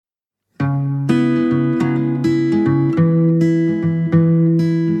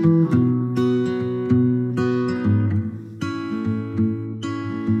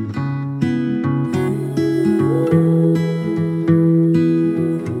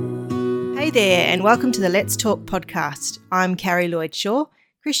Hey there, and welcome to the Let's Talk podcast. I'm Carrie Lloyd-Shaw,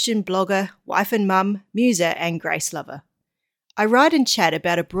 Christian blogger, wife and mum, muser, and grace lover. I write and chat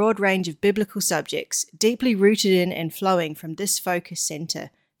about a broad range of biblical subjects, deeply rooted in and flowing from this focus centre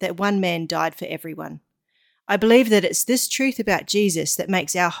that one man died for everyone. I believe that it's this truth about Jesus that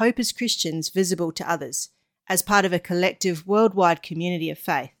makes our hope as Christians visible to others, as part of a collective worldwide community of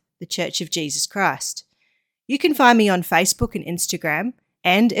faith, the Church of Jesus Christ. You can find me on Facebook and Instagram,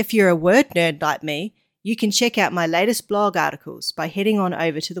 and if you're a word nerd like me, you can check out my latest blog articles by heading on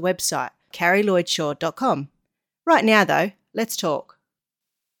over to the website, carrielloydshaw.com. Right now, though, let's talk.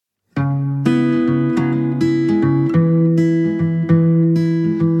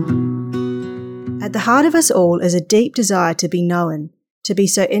 At the heart of us all is a deep desire to be known, to be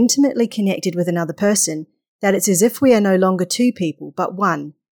so intimately connected with another person that it's as if we are no longer two people, but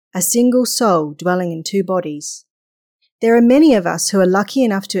one, a single soul dwelling in two bodies. There are many of us who are lucky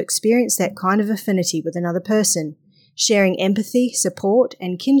enough to experience that kind of affinity with another person, sharing empathy, support,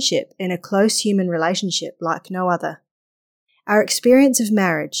 and kinship in a close human relationship like no other. Our experience of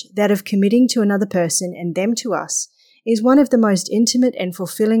marriage, that of committing to another person and them to us, is one of the most intimate and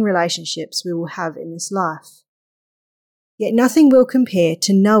fulfilling relationships we will have in this life. Yet nothing will compare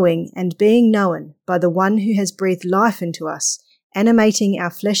to knowing and being known by the one who has breathed life into us, animating our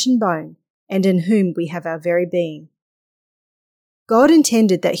flesh and bone, and in whom we have our very being. God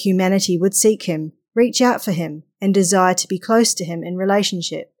intended that humanity would seek him, reach out for him, and desire to be close to him in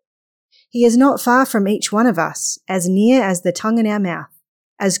relationship. He is not far from each one of us, as near as the tongue in our mouth,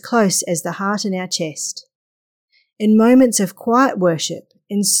 as close as the heart in our chest. In moments of quiet worship,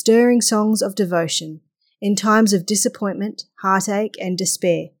 in stirring songs of devotion, in times of disappointment, heartache, and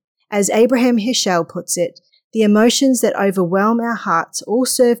despair, as Abraham Heschel puts it, the emotions that overwhelm our hearts all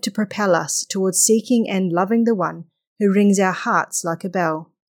serve to propel us towards seeking and loving the one who rings our hearts like a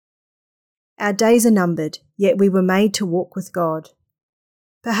bell. Our days are numbered, yet we were made to walk with God.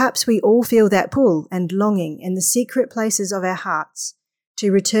 Perhaps we all feel that pull and longing in the secret places of our hearts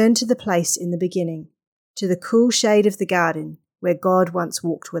to return to the place in the beginning, to the cool shade of the garden where God once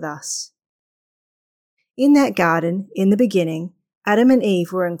walked with us. In that garden, in the beginning, Adam and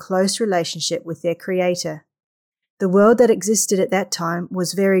Eve were in close relationship with their Creator. The world that existed at that time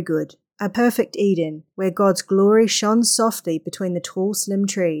was very good, a perfect Eden, where God's glory shone softly between the tall, slim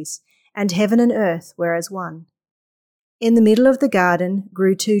trees, and heaven and earth were as one. In the middle of the garden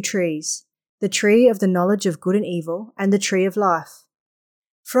grew two trees, the tree of the knowledge of good and evil, and the tree of life.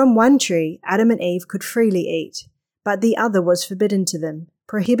 From one tree Adam and Eve could freely eat, but the other was forbidden to them,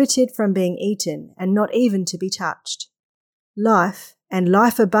 prohibited from being eaten, and not even to be touched. Life, and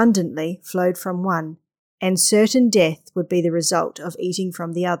life abundantly, flowed from one, and certain death would be the result of eating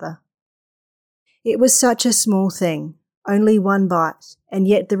from the other. It was such a small thing, only one bite, and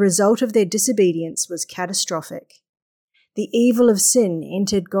yet the result of their disobedience was catastrophic. The evil of sin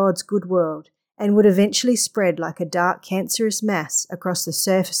entered God's good world and would eventually spread like a dark cancerous mass across the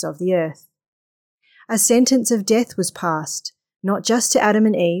surface of the earth. A sentence of death was passed, not just to Adam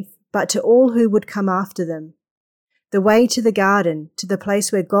and Eve, but to all who would come after them. The way to the garden, to the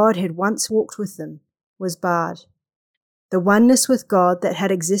place where God had once walked with them, was barred. The oneness with God that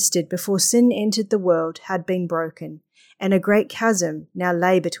had existed before sin entered the world had been broken, and a great chasm now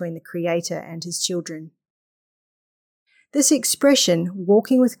lay between the Creator and his children. This expression,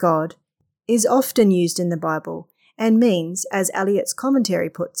 walking with God, is often used in the Bible and means, as Eliot's commentary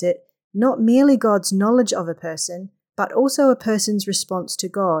puts it, not merely God's knowledge of a person, but also a person's response to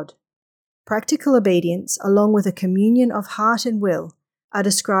God. Practical obedience, along with a communion of heart and will, are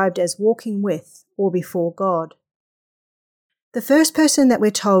described as walking with or before God. The first person that we're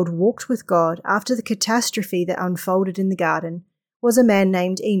told walked with God after the catastrophe that unfolded in the garden was a man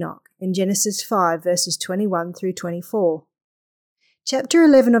named Enoch in Genesis 5 verses 21 through 24. Chapter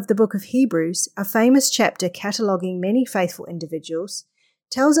 11 of the book of Hebrews, a famous chapter cataloguing many faithful individuals,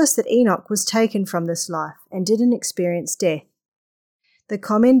 tells us that Enoch was taken from this life and didn't experience death. The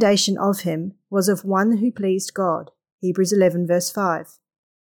commendation of him was of one who pleased God, Hebrews 11 verse 5.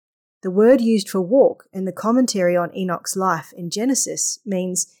 The word used for walk in the commentary on Enoch's life in Genesis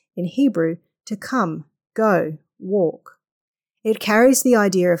means, in Hebrew, to come, go, walk. It carries the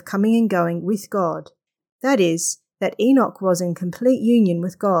idea of coming and going with God. That is, that Enoch was in complete union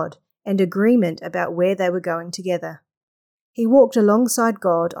with God and agreement about where they were going together. He walked alongside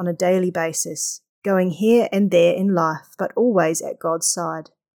God on a daily basis, going here and there in life, but always at God's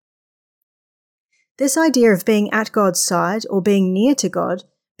side. This idea of being at God's side or being near to God,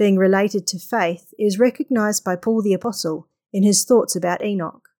 being related to faith, is recognized by Paul the Apostle in his thoughts about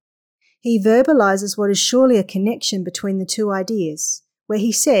Enoch. He verbalizes what is surely a connection between the two ideas, where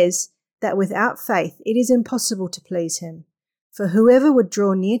he says that without faith it is impossible to please him. For whoever would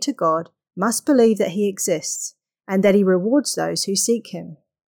draw near to God must believe that he exists, and that he rewards those who seek him.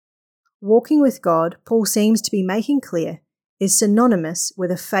 Walking with God, Paul seems to be making clear, is synonymous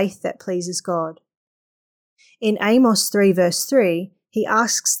with a faith that pleases God. In Amos 3 verse 3, he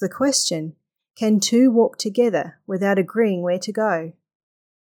asks the question, can two walk together without agreeing where to go?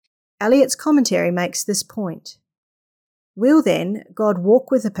 Eliot's commentary makes this point. Will then God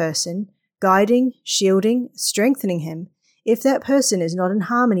walk with a person, guiding, shielding, strengthening him, if that person is not in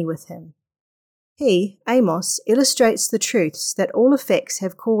harmony with him? He, Amos, illustrates the truths that all effects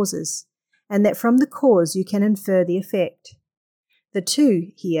have causes, and that from the cause you can infer the effect. The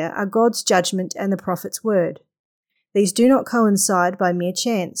two here are God's judgment and the prophet's word. These do not coincide by mere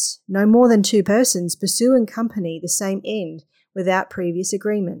chance, no more than two persons pursue in company the same end without previous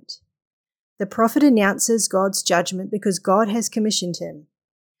agreement. The prophet announces God's judgment because God has commissioned him.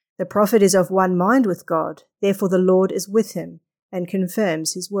 The prophet is of one mind with God, therefore the Lord is with him and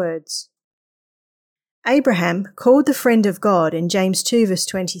confirms his words. Abraham, called the friend of God in James 2 verse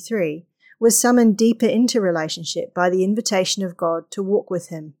 23, was summoned deeper into relationship by the invitation of God to walk with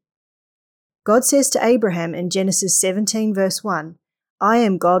him. God says to Abraham in Genesis 17 verse 1, I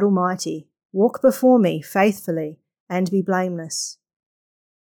am God Almighty, walk before me faithfully and be blameless.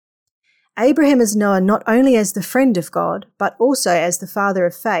 Abraham is known not only as the friend of God, but also as the father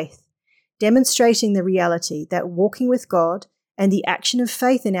of faith, demonstrating the reality that walking with God and the action of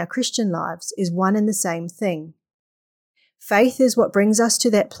faith in our Christian lives is one and the same thing. Faith is what brings us to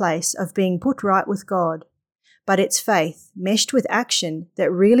that place of being put right with God, but it's faith, meshed with action,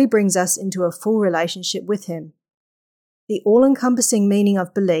 that really brings us into a full relationship with Him. The all-encompassing meaning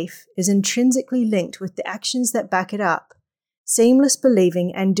of belief is intrinsically linked with the actions that back it up, seamless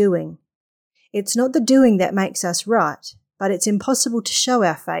believing and doing. It's not the doing that makes us right, but it's impossible to show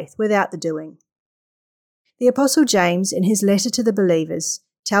our faith without the doing. The Apostle James, in his letter to the believers,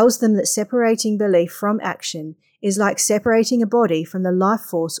 tells them that separating belief from action is like separating a body from the life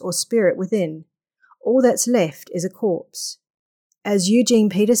force or spirit within. All that's left is a corpse. As Eugene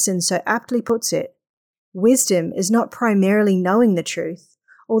Peterson so aptly puts it, wisdom is not primarily knowing the truth,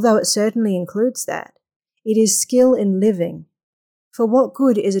 although it certainly includes that. It is skill in living. For what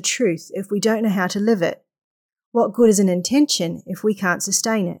good is a truth if we don't know how to live it? What good is an intention if we can't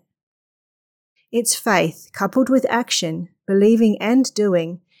sustain it? It's faith, coupled with action, believing and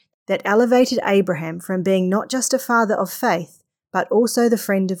doing, that elevated Abraham from being not just a father of faith, but also the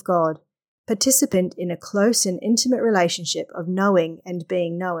friend of God, participant in a close and intimate relationship of knowing and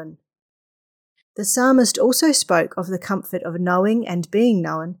being known. The psalmist also spoke of the comfort of knowing and being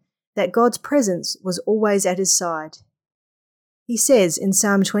known, that God's presence was always at his side. He says in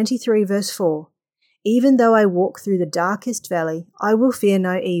Psalm 23 verse 4, Even though I walk through the darkest valley, I will fear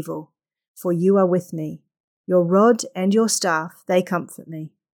no evil, for you are with me. Your rod and your staff, they comfort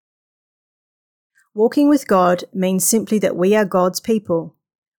me. Walking with God means simply that we are God's people.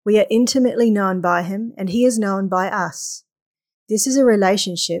 We are intimately known by Him, and He is known by us. This is a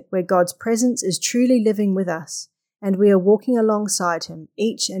relationship where God's presence is truly living with us, and we are walking alongside Him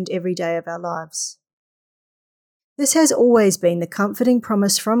each and every day of our lives. This has always been the comforting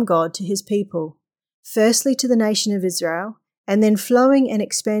promise from God to His people, firstly to the nation of Israel, and then flowing and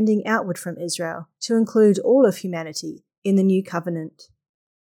expanding outward from Israel to include all of humanity in the new covenant.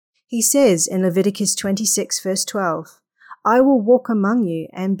 He says in Leviticus 26 verse 12, I will walk among you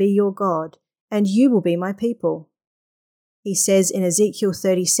and be your God, and you will be my people. He says in Ezekiel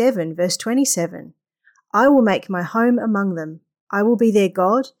 37 verse 27, I will make my home among them. I will be their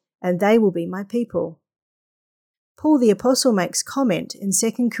God, and they will be my people. Paul the Apostle makes comment in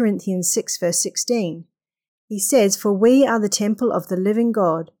 2 Corinthians 6 verse 16. He says, For we are the temple of the living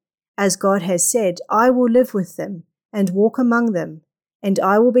God. As God has said, I will live with them and walk among them, and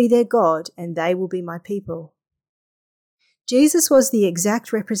I will be their God, and they will be my people. Jesus was the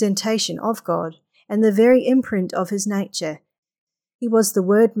exact representation of God and the very imprint of His nature. He was the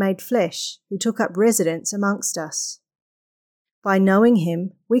Word made flesh, who took up residence amongst us. By knowing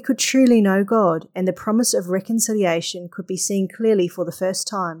Him, we could truly know God, and the promise of reconciliation could be seen clearly for the first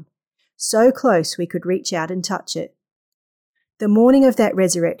time, so close we could reach out and touch it. The morning of that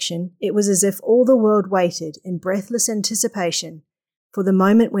resurrection, it was as if all the world waited in breathless anticipation for the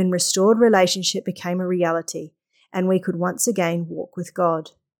moment when restored relationship became a reality, and we could once again walk with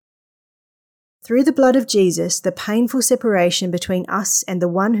God. Through the blood of Jesus, the painful separation between us and the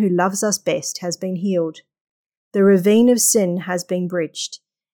one who loves us best has been healed. The ravine of sin has been bridged,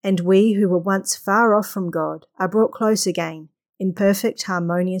 and we who were once far off from God are brought close again in perfect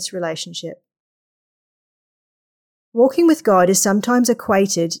harmonious relationship. Walking with God is sometimes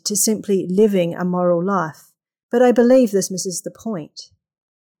equated to simply living a moral life, but I believe this misses the point.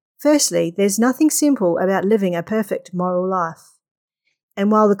 Firstly, there's nothing simple about living a perfect moral life.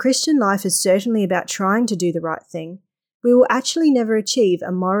 And while the Christian life is certainly about trying to do the right thing, we will actually never achieve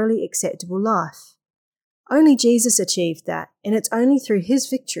a morally acceptable life. Only Jesus achieved that, and it's only through his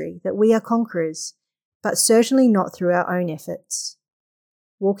victory that we are conquerors, but certainly not through our own efforts.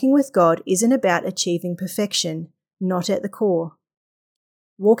 Walking with God isn't about achieving perfection, not at the core.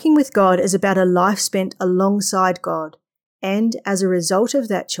 Walking with God is about a life spent alongside God, and, as a result of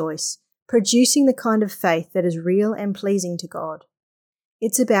that choice, producing the kind of faith that is real and pleasing to God.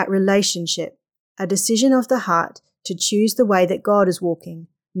 It's about relationship, a decision of the heart to choose the way that God is walking,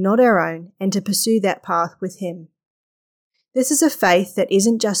 not our own, and to pursue that path with Him. This is a faith that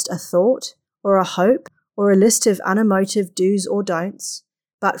isn't just a thought, or a hope, or a list of unemotive do's or don'ts,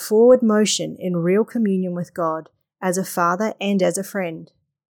 but forward motion in real communion with God, as a father and as a friend.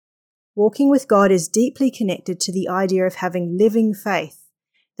 Walking with God is deeply connected to the idea of having living faith,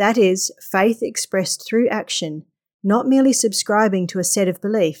 that is, faith expressed through action, not merely subscribing to a set of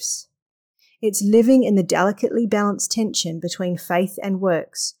beliefs. It's living in the delicately balanced tension between faith and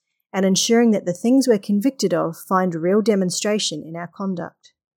works, and ensuring that the things we're convicted of find real demonstration in our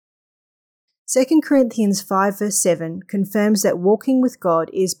conduct. 2 Corinthians 5 verse 7 confirms that walking with God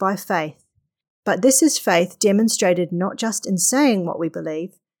is by faith, but this is faith demonstrated not just in saying what we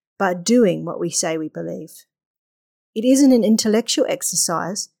believe, but doing what we say we believe. It isn't an intellectual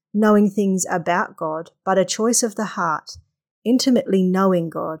exercise, knowing things about God, but a choice of the heart, intimately knowing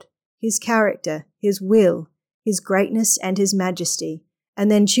God, His character, His will, His greatness and His majesty, and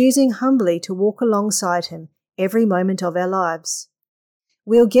then choosing humbly to walk alongside Him every moment of our lives.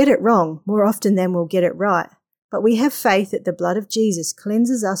 We'll get it wrong more often than we'll get it right, but we have faith that the blood of Jesus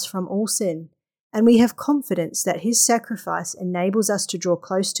cleanses us from all sin, and we have confidence that His sacrifice enables us to draw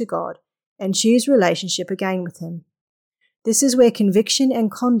close to God and choose relationship again with Him. This is where conviction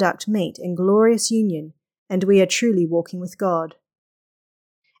and conduct meet in glorious union, and we are truly walking with God.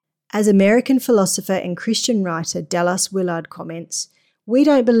 As American philosopher and Christian writer Dallas Willard comments, we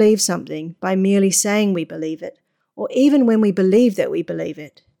don't believe something by merely saying we believe it, or even when we believe that we believe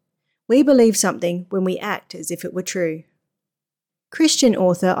it. We believe something when we act as if it were true. Christian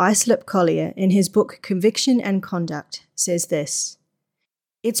author Islip Collier, in his book Conviction and Conduct, says this: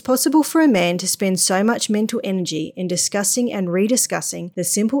 "It's possible for a man to spend so much mental energy in discussing and rediscussing the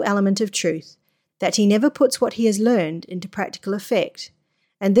simple element of truth that he never puts what he has learned into practical effect,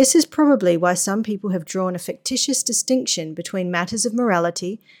 and this is probably why some people have drawn a fictitious distinction between matters of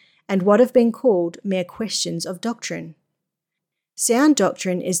morality and what have been called mere questions of doctrine. Sound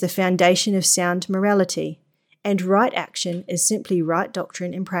doctrine is the foundation of sound morality, and right action is simply right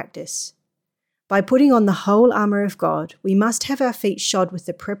doctrine in practice. By putting on the whole armour of God, we must have our feet shod with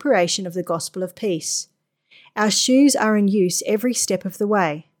the preparation of the gospel of peace. Our shoes are in use every step of the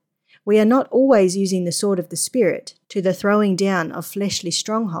way. We are not always using the sword of the Spirit to the throwing down of fleshly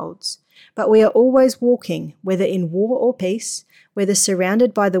strongholds, but we are always walking, whether in war or peace, whether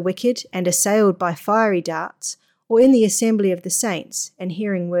surrounded by the wicked and assailed by fiery darts, or in the assembly of the saints and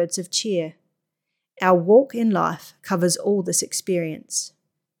hearing words of cheer. Our walk in life covers all this experience."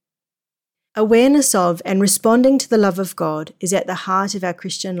 Awareness of and responding to the love of God is at the heart of our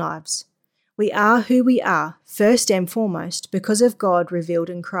Christian lives. We are who we are, first and foremost, because of God revealed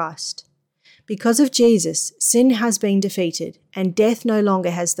in Christ. Because of Jesus, sin has been defeated, and death no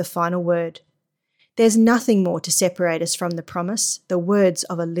longer has the final word. There's nothing more to separate us from the promise, the words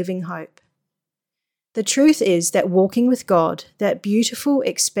of a living hope. The truth is that walking with God, that beautiful,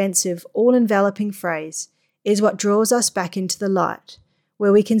 expensive, all-enveloping phrase, is what draws us back into the light,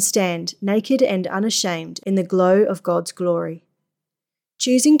 where we can stand naked and unashamed in the glow of God's glory.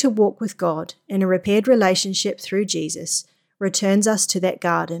 Choosing to walk with God in a repaired relationship through Jesus returns us to that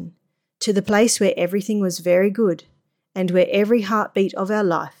garden, to the place where everything was very good, and where every heartbeat of our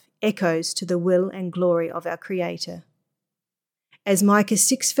life echoes to the will and glory of our Creator. As Micah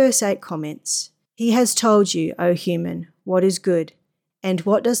 6 verse 8 comments, "He has told you, O human, what is good, and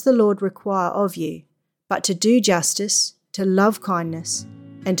what does the Lord require of you, but to do justice, to love kindness,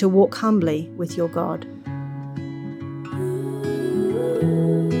 and to walk humbly with your God."